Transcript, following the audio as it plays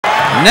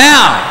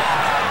Now,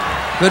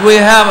 could we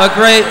have a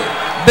great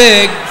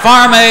big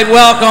Farm Aid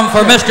welcome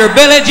for Mr.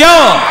 Billy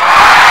Joel?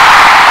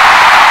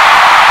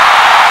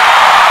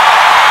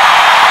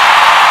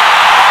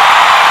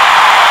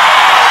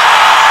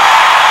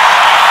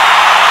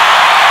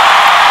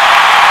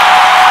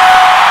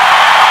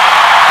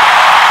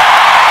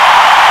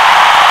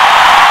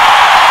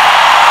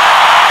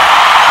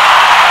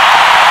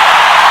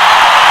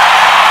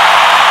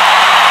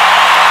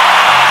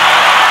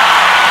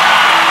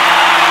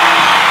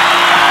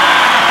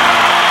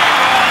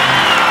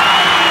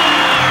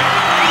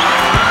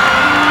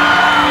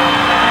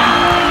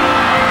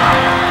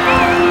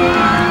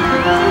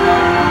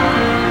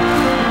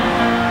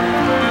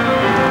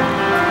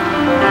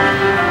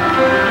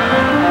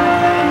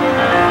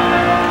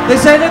 They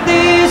say that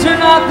these are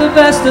not the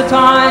best of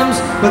times,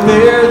 but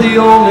they're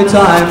the only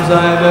times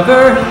I've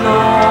ever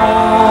known.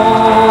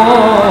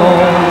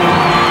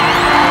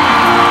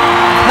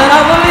 And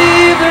I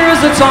believe there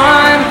is a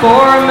time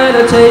for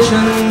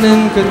meditation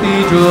in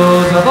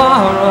cathedrals of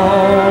our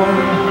own.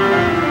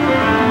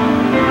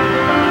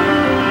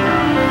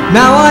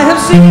 Now I have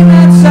seen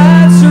that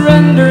sad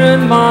surrender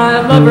in my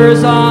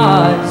lover's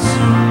eyes,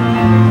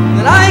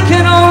 and I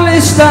can only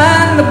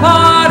stand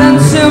apart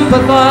and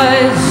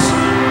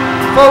sympathize.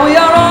 For we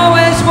are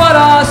always what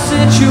our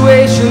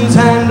situations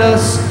hand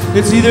us.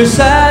 It's either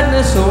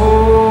sadness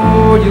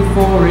or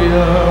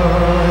euphoria.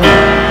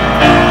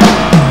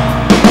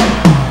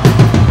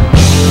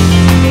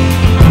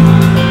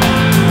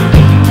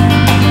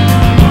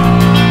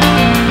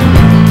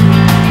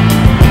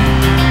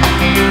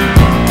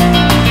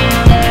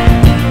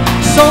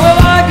 So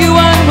we'll argue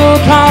and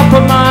we'll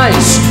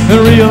compromise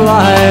and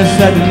realize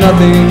that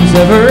nothing's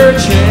ever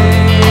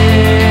changed.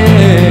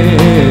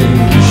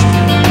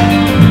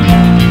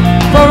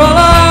 For all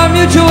our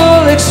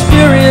mutual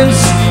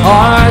experience,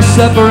 our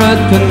separate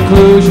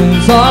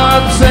conclusions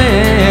are the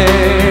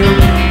same.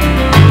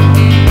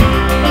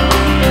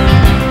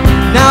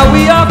 Now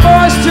we are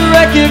forced to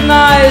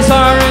recognize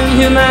our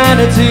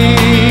inhumanity.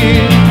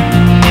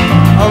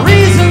 A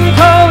reason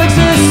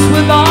coexists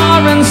with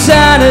our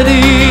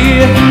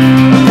insanity.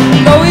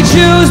 Though we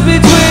choose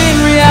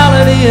between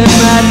reality and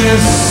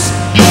madness,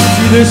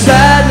 it's either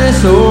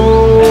sadness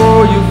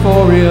or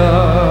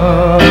euphoria.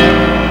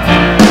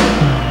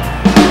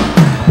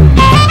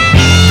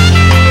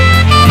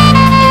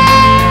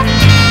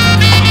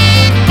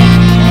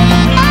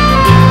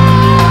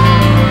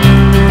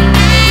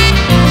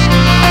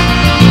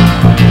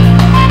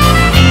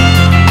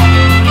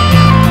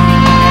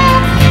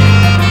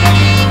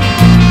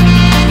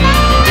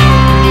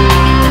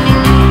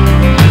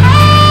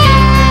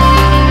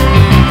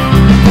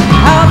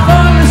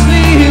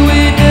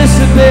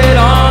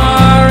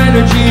 Our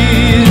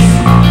energies.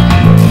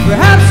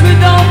 Perhaps we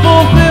don't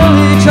fulfill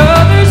each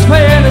other's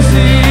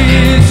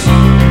fantasies.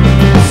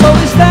 So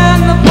we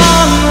stand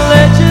upon the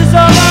ledges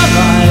of our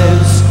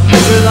lives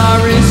with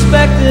our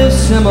respective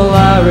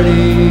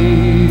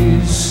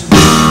similarities.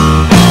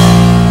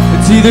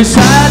 It's either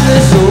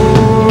sadness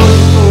or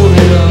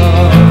euphoria.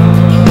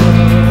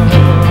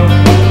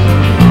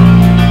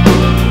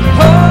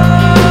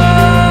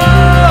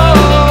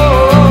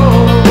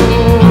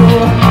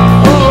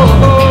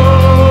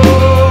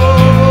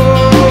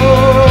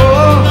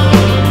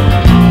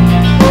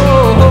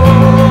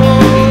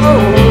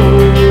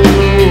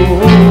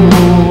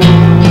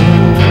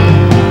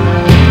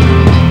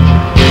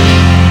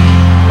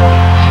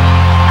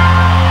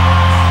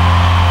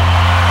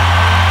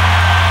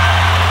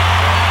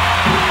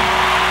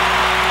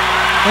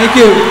 Thank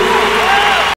you.